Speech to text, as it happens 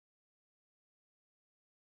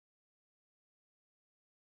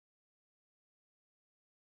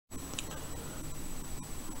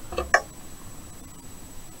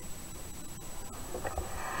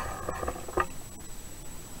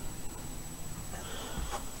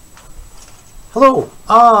Hello,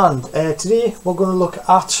 and today we're going to look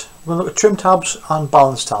at trim tabs and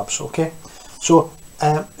balance tabs. Okay, so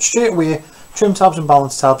straight away, trim tabs and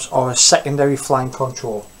balance tabs are a secondary flying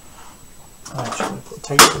control. I'm just going to put a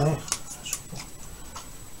tape in there.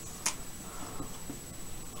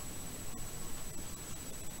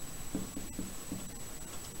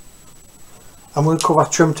 And we'll cover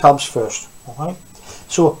trim tabs first. Alright,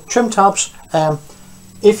 so trim tabs,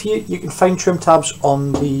 if you can find trim tabs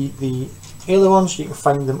on the ailerons, you can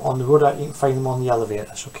find them on the rudder, you can find them on the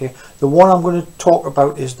elevators. Okay, the one I'm going to talk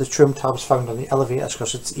about is the trim tabs found on the elevators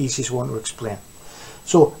because it's the easiest one to explain.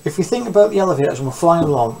 So if we think about the elevators and we're flying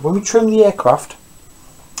along, when we trim the aircraft,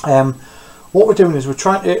 what we're doing is we're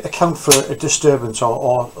trying to account for a disturbance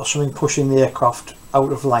or something pushing the aircraft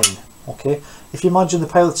out of line. Okay, if you imagine the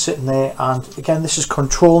pilot sitting there, and again this is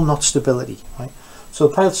control, not stability, right? So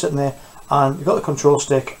the pilot's sitting there and you've got the control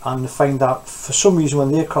stick, and you find that for some reason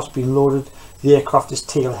when the aircraft's being loaded, the aircraft is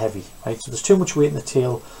tail heavy, right? So there's too much weight in the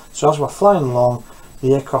tail, so as we're flying along,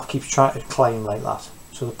 the aircraft keeps trying to climb like that.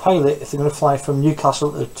 So the pilot, if they're going to fly from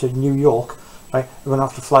Newcastle to New York, right, they're going to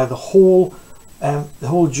have to fly the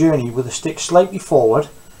whole journey with the stick slightly forward,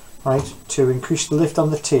 right, to increase the lift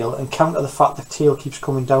on the tail and counter the fact the tail keeps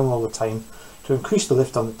coming down all the time, to increase the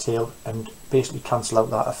lift on the tail and basically cancel out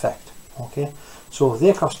that effect. Okay, so if the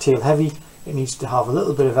aircraft's tail heavy, it needs to have a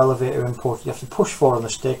little bit of elevator input. You have to push forward on the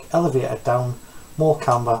stick, elevator down, more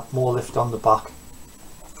camber, more lift on the back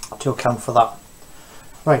to account for that.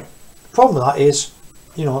 Right, the problem with that is,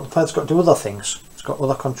 you know, the pilot's got to do other things. It's got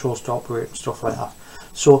other controls to operate and stuff like that.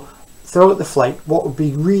 So throughout the flight, what would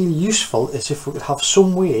be really useful is if we could have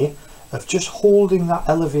some way of just holding that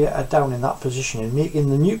elevator down in that position and making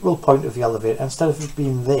the neutral point of the elevator, instead of it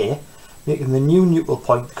being there, making the new neutral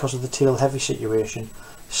point because of the tail heavy situation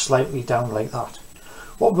slightly down like that.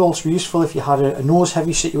 What would also be useful if you had a nose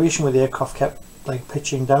heavy situation where the aircraft kept like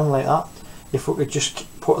pitching down like that, if we could just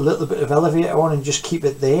put a little bit of elevator on and just keep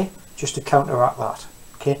it there just to counteract that.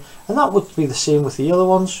 Okay, and that would be the same with the other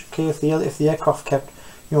ones. Okay, if the aircraft kept,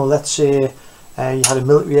 you know, let's say you had a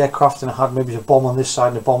military aircraft and it had maybe a bomb on this side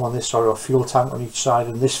and a bomb on this side, or a fuel tank on each side,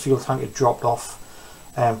 and this fuel tank had dropped off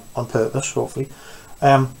on purpose, hopefully,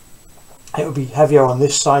 it would be heavier on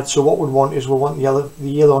this side. So what we'd want is we want the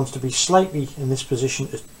ailerons to be slightly in this position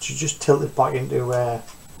to just tilt it back into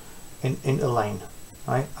line,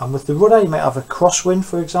 right? And with the rudder, you might have a crosswind,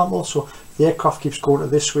 for example. So if the aircraft keeps going to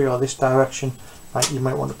this way or this direction, right, you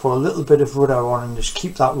might want to put a little bit of rudder on and just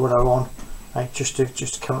keep that rudder on, right, just to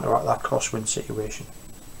counteract that crosswind situation.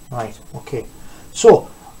 Right, okay, so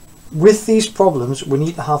with these problems we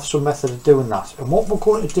need to have some method of doing that, and what we're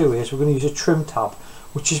going to do is we're going to use a trim tab,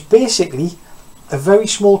 which is basically a very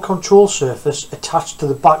small control surface attached to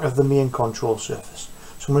the back of the main control surface.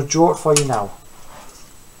 So I'm going to draw it for you now.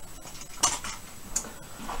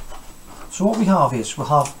 So what we have is we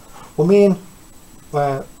have our main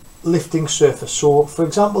lifting surface. So for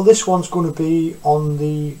example, this one's going to be on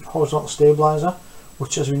the horizontal stabilizer,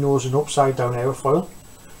 which as we know is an upside down aerofoil,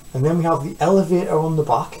 and then we have the elevator on the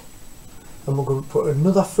back, and we're going to put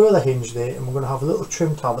another further hinge there, and we're going to have a little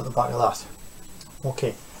trim tab at the back of that.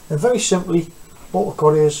 Okay, and very simply what we've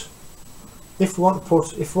got is, if we want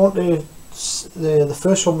to the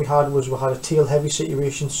first one we had a tail heavy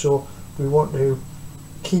situation, so we want to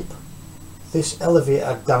keep this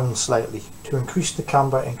elevator down slightly to increase the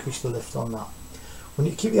camber, increase the lift on that. When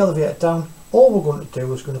you keep the elevator down, all we're going to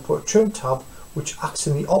do is going to put a trim tab which acts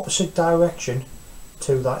in the opposite direction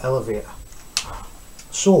to that elevator.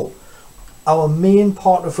 So our main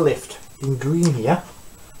part of lift in green here,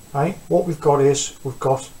 right, what we've got is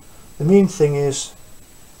the main thing is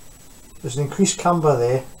there's an increased camber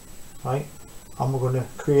there, right, and we're going to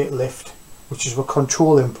create lift, which is our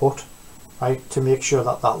control input, right, to make sure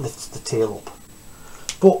that that lifts the tail up.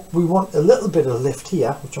 But we want a little bit of lift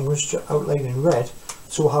here, which I'm going to outline in red.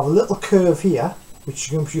 So we'll have a little curve here, which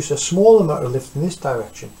is going to produce a small amount of lift in this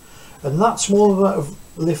direction, and that small amount of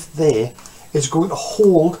lift there is going to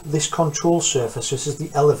hold this control surface. This is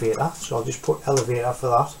the elevator, so I'll just put elevator for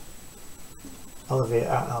that, elevator,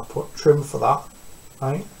 and I'll put trim for that,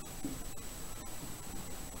 right,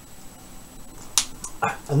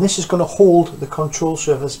 and this is going to hold the control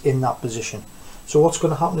surface in that position. So what's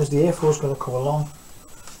going to happen is the airflow is going to come along,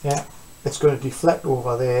 yeah, it's going to deflect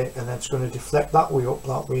over there, and then it's going to deflect that way up,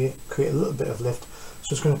 that way, create a little bit of lift.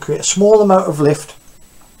 So it's going to create a small amount of lift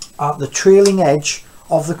at the trailing edge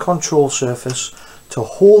of the control surface to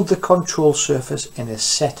hold the control surface in a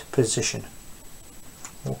set position.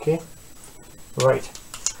 Okay, right,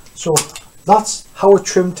 so that's how a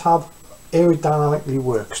trim tab aerodynamically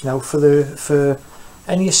works. Now for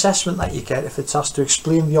any assessment that you get, if it's asked to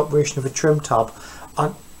explain the operation of a trim tab,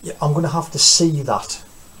 and I'm going to have to see that.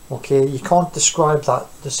 Okay, you can't describe that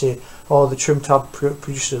to say, oh, the trim tab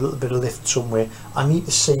produces a little bit of lift somewhere. I need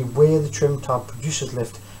to see where the trim tab produces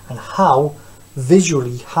lift and how,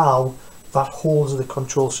 visually, how that holds the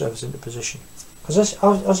control surface into position. Because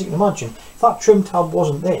as you can imagine, if that trim tab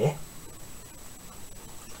wasn't there,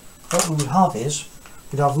 what we would have is,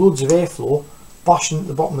 we'd have loads of airflow bashing at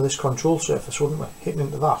the bottom of this control surface, wouldn't we? Hitting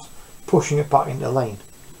into that, pushing it back into line.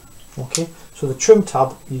 Okay, so the trim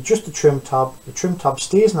tab, you adjust the trim tab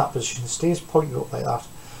stays in that position, stays pointed up like that,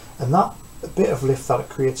 and that bit of lift that it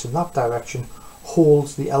creates in that direction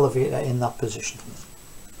holds the elevator in that position.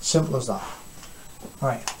 Simple as that.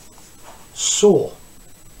 Right, so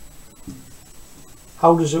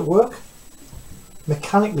how does it work?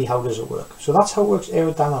 Mechanically, how does it work? So that's how it works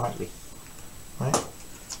aerodynamically. Right,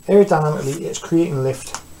 aerodynamically it's creating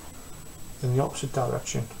lift in the opposite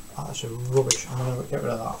direction. That's rubbish. I'm going to get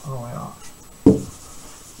rid of that. Oh my god.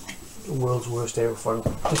 The world's worst aerofoil.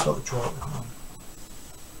 Just got the draw it.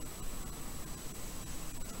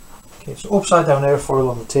 Okay, so upside down aerofoil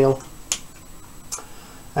on the tail.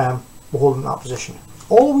 We're holding that position.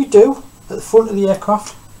 All we do at the front of the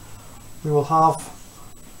aircraft, we will have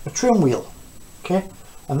a trim wheel. Okay,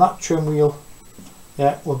 and that trim wheel,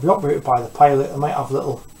 yeah, will be operated by the pilot. It might have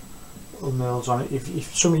little nails on it.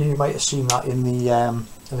 If some of you might have seen that in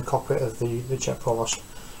the cockpit of the Jet Provost,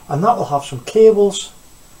 and that will have some cables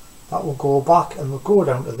that will go back and will go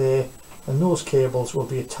down to there, and those cables will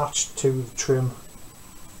be attached to the trim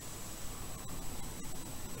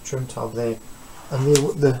tab there.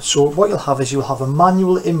 And so what you'll have is you'll have a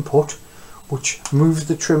manual input which moves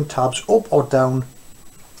the trim tabs up or down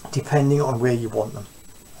depending on where you want them.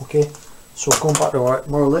 Okay, so going back to our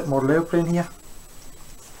model airplane here.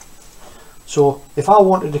 So if I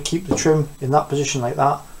wanted to keep the trim in that position like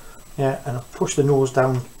that, yeah, and I push the nose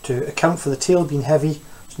down to account for the tail being heavy,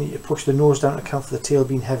 so you need to push the nose down to account for the tail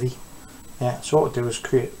being heavy. Yeah, so what I'll do is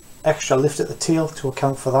create extra lift at the tail to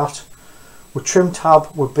account for that. The trim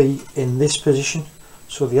tab would be in this position,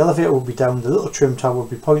 so the elevator would be down, the little trim tab would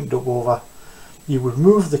be pointed up over. You would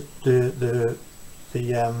move the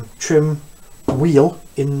trim wheel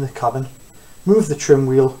in the cabin, move the trim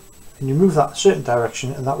wheel, and you move that in a certain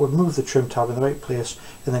direction, and that would move the trim tab in the right place,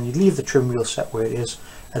 and then you'd leave the trim wheel set where it is,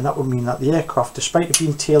 and that would mean that the aircraft, despite it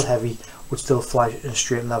being tail heavy, would still fly in a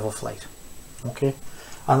straight and level flight. Okay,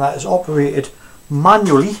 and that is operated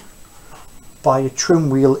manually by a trim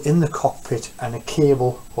wheel in the cockpit and a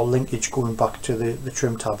cable or linkage going back to the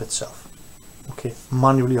trim tab itself. Okay,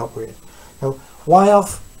 manually operated. Now, why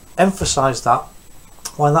I've emphasised that,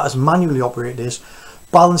 why that is manually operated, is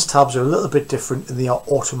balance tabs are a little bit different and they are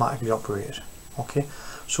automatically operated. Okay,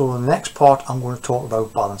 so in the next part I'm going to talk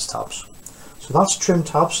about balance tabs. So that's trim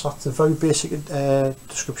tabs. That's the very basic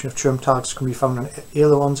description of trim tabs. Can be found on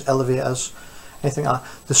ailerons, elevators, anything like that.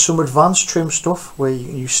 There's some advanced trim stuff where you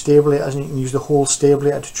can use stabilators and you can use the whole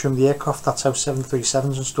stabilizer to trim the aircraft. That's how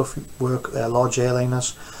 737s and stuff work, large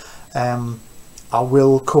airliners. I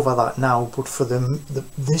will cover that now, but for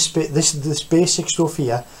this basic stuff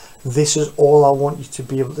here, this is all I want you to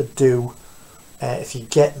be able to do. If you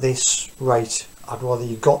get this right, I'd rather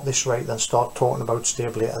you got this right than start talking about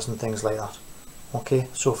stabilizers and things like that. Okay,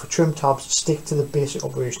 so for trim tabs, stick to the basic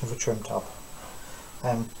operation of a trim tab.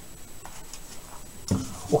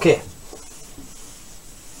 Okay,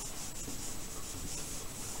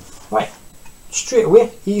 right, straight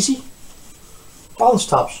away, easy, balance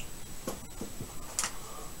tabs.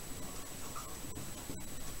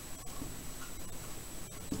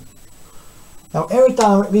 Now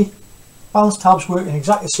aerodynamically, balance tabs work in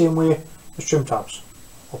exactly the same way as trim tabs,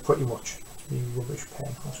 or pretty much. That's me rubbish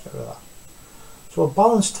pen, let's get rid of that. So a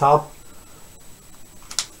balance tab,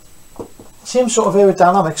 same sort of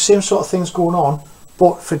aerodynamics, same sort of things going on,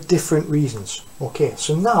 but for different reasons. Okay,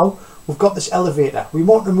 so now we've got this elevator. We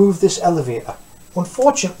want to move this elevator.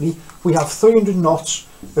 Unfortunately, we have 300 knots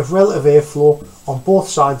of relative airflow on both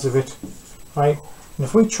sides of it, right? And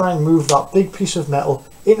if we try and move that big piece of metal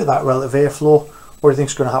into that relative airflow, what do you think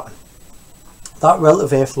is going to happen? That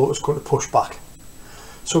relative airflow is going to push back.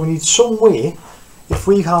 So we need some way. If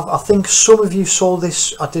we have, I think some of you saw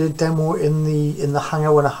this. I did a demo in the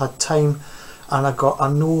hangar when I had time, and I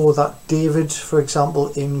know that David, for example,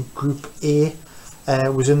 in Group A,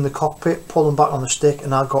 was in the cockpit pulling back on the stick,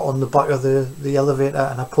 and I got on the back of the elevator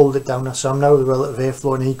and I pulled it down. So I'm now the relative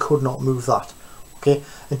airflow, and he could not move that. Okay,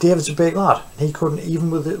 and David's a big lad. He couldn't, even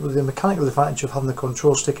with the mechanical advantage of having the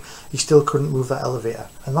control stick, he still couldn't move that elevator.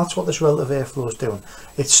 And that's what this relative airflow is doing.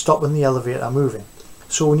 It's stopping the elevator moving.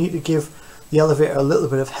 So we need to give the elevator a little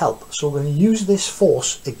bit of help. So we're going to use this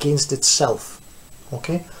force against itself.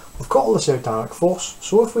 Okay, we've got all this aerodynamic force,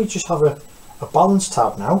 so if we just have a balance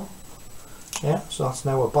tab now, yeah, so that's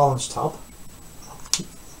now a balance tab.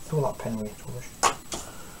 Throw that pen away, it's rubbish.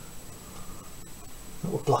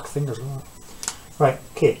 Little black fingers, isn't it? Right,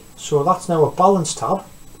 okay, so that's now a balance tab.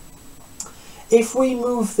 If we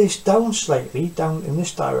move this down slightly, down in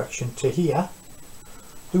this direction to here,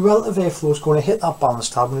 the relative airflow is going to hit that balance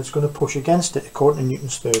tab and it's going to push against it according to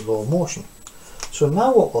Newton's third law of motion. So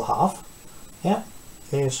now what we'll have, yeah,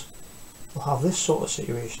 is we'll have this sort of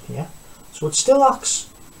situation here. So it still acts,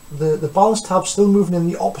 the balance tab's still moving in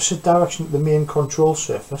the opposite direction to the main control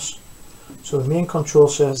surface. So the main control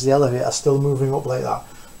surface, the elevator, is still moving up like that.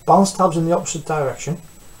 Balance tab's in the opposite direction,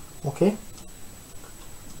 okay?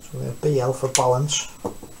 So we have BL for balance.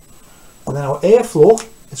 And then our airflow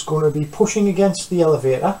is going to be pushing against the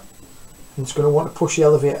elevator, and it's going to want to push the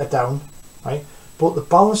elevator down, right? But the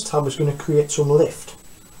balance tab is going to create some lift.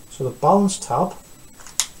 So the balance tab,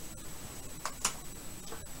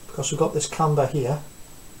 because we've got this camber here,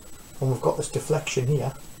 and we've got this deflection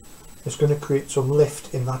here, is going to create some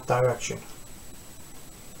lift in that direction.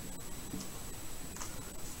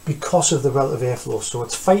 Because of the relative airflow, so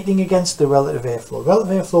it's fighting against the relative airflow.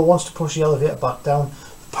 Relative airflow wants to push the elevator back down.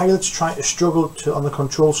 The pilot's trying to struggle to on the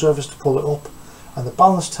control surface to pull it up, and the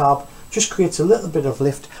balance tab just creates a little bit of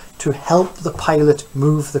lift to help the pilot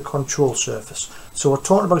move the control surface. So we're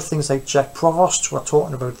talking about things like jet provosts, we're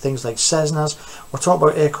talking about things like Cessnas, we're talking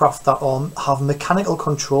about aircraft that have mechanical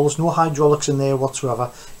controls, no hydraulics in there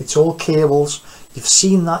whatsoever. It's all cables. You've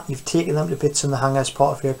seen that, you've taken them to bits in the hangar as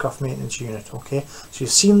part of your aircraft maintenance unit, okay? So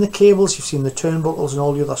you've seen the cables, you've seen the turnbuckles and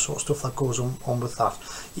all the other sort of stuff that goes on with that.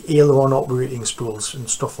 The aileron operating spools and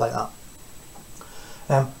stuff like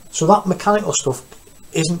that. So that mechanical stuff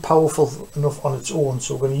isn't powerful enough on its own,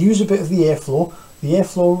 so we're going to use a bit of the airflow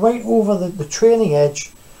right over the trailing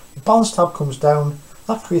edge. The balance tab comes down,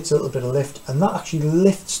 that creates a little bit of lift, and that actually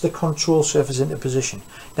lifts the control surface into position.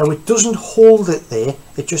 Now it doesn't hold it there,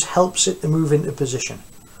 it just helps it to move into position.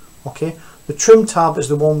 Okay, the trim tab is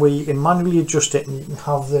the one where you can manually adjust it and you can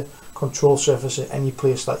have the control surface at any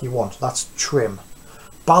place that you want. That's trim.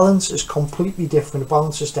 Balance is completely different.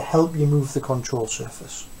 Balance is to help you move the control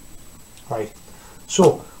surface. Right,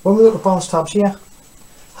 so when we look at balance tabs here,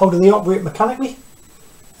 how do they operate mechanically?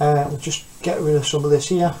 We'll just get rid of some of this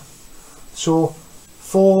here. So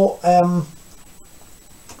for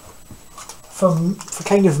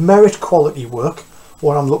kind of merit quality work,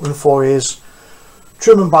 what I'm looking for is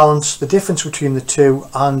trim and balance, the difference between the two,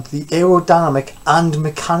 and the aerodynamic and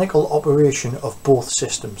mechanical operation of both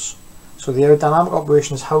systems. So the aerodynamic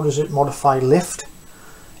operation is how does it modify lift,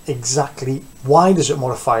 exactly why does it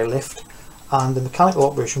modify lift, and the mechanical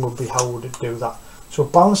operation would be how would it do that. So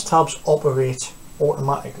balance tabs operate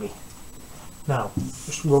automatically. Now,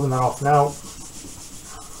 just rubbing that off now.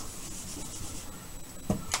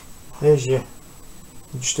 There's you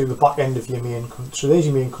just do the back end of your main, so there's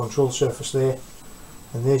your main control surface there,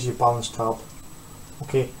 and there's your balance tab.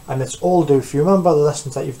 Okay, and it's all do, if you remember the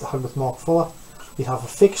lessons that you've had with Mark IV, you have a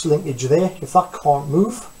fixed linkage there, if that can't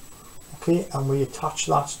move, okay, and we attach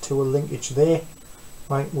that to a linkage there,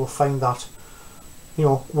 right, we'll find that, you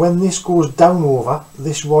know, when this goes down over,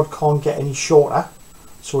 this rod can't get any shorter,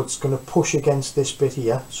 so it's going to push against this bit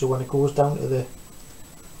here. So when it goes down to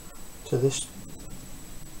this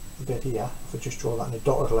bit here, if I just draw that in a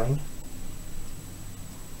dotted line,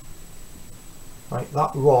 right,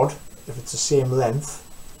 that rod, if it's the same length,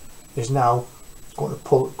 is now going to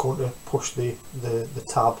push the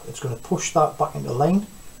tab. It's going to push that back into line.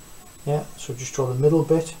 Yeah, so just draw the middle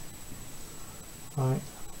bit, right,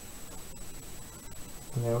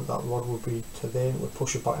 and now that rod will be to there, it will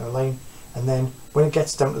push it back in a line, and then when it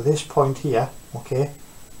gets down to this point here, okay,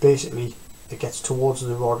 basically it gets towards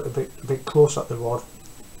the rod, a bit closer to the rod,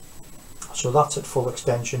 so that's at full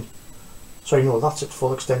extension. Sorry, no, that's at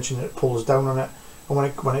full extension, and it pulls down on it, and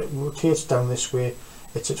when it rotates down this way,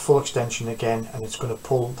 it's at full extension again, and it's going to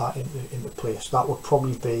pull that into place. That would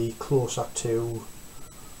probably be closer to,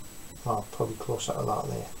 well, probably closer to that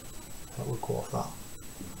there. It would go off that.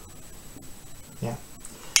 Yeah.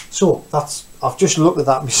 So that's, I've just looked at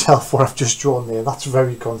that myself, what I've just drawn there. That's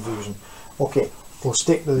very confusing. Okay, we'll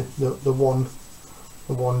stick to the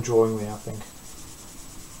one drawing there, I think.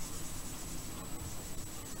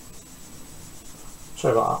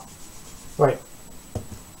 Sorry about that. Right.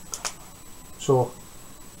 So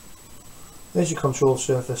there's your control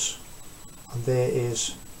surface, and there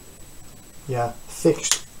is your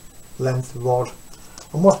fixed length rod.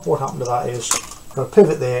 And what happened to that is, got a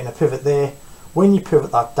pivot there and a pivot there. When you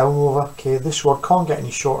pivot that down over, okay, this rod can't get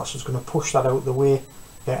any shorter, so it's going to push that out of the way.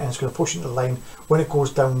 Yeah, and it's going to push into the line. When it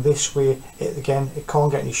goes down this way, it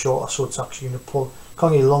can't get any shorter, so it's actually going to pull,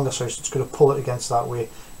 can't get any longer, so it's going to pull it against that way,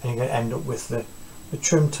 and you're going to end up with the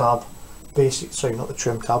trim tab, sorry, not the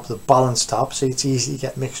trim tab, the balance tab. See, it's easy to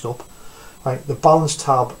get mixed up. Right, the balance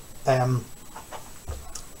tab,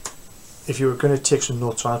 if you were going to take some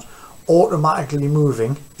notes on it, automatically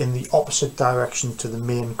moving in the opposite direction to the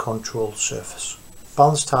main control surface.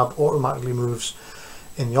 Balance tab automatically moves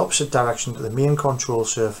in the opposite direction to the main control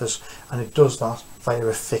surface, and it does that via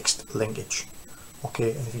a fixed linkage.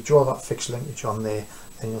 Okay, and if you draw that fixed linkage on there,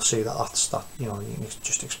 then you'll see that that's that, you know, you can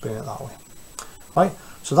just explain it that way. Right,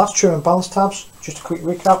 so that's trim and balance tabs. Just a quick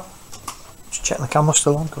recap. Just checking the camera's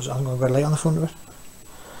still on because it hasn't got a red light on the front of it.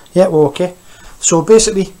 Yeah, we're okay. So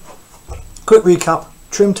basically, quick recap,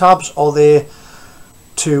 trim tabs are there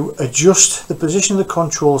to adjust the position of the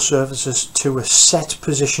control surfaces to a set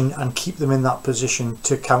position and keep them in that position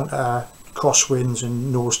to counter crosswinds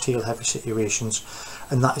and nose tail heavy situations,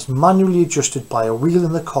 and that is manually adjusted by a wheel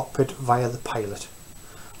in the cockpit via the pilot.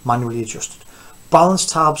 Manually adjusted. Balance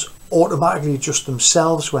tabs automatically adjust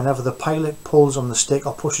themselves whenever the pilot pulls on the stick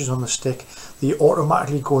or pushes on the stick. They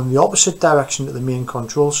automatically go in the opposite direction to the main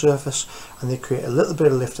control surface, and they create a little bit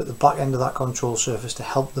of lift at the back end of that control surface to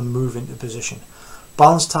help them move into position.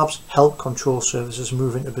 Balance tabs help control surfaces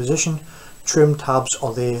move into position. Trim tabs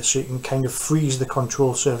are there so you can kind of freeze the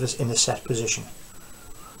control surface in a set position.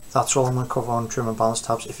 That's all I'm going to cover on trim and balance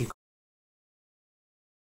tabs. If you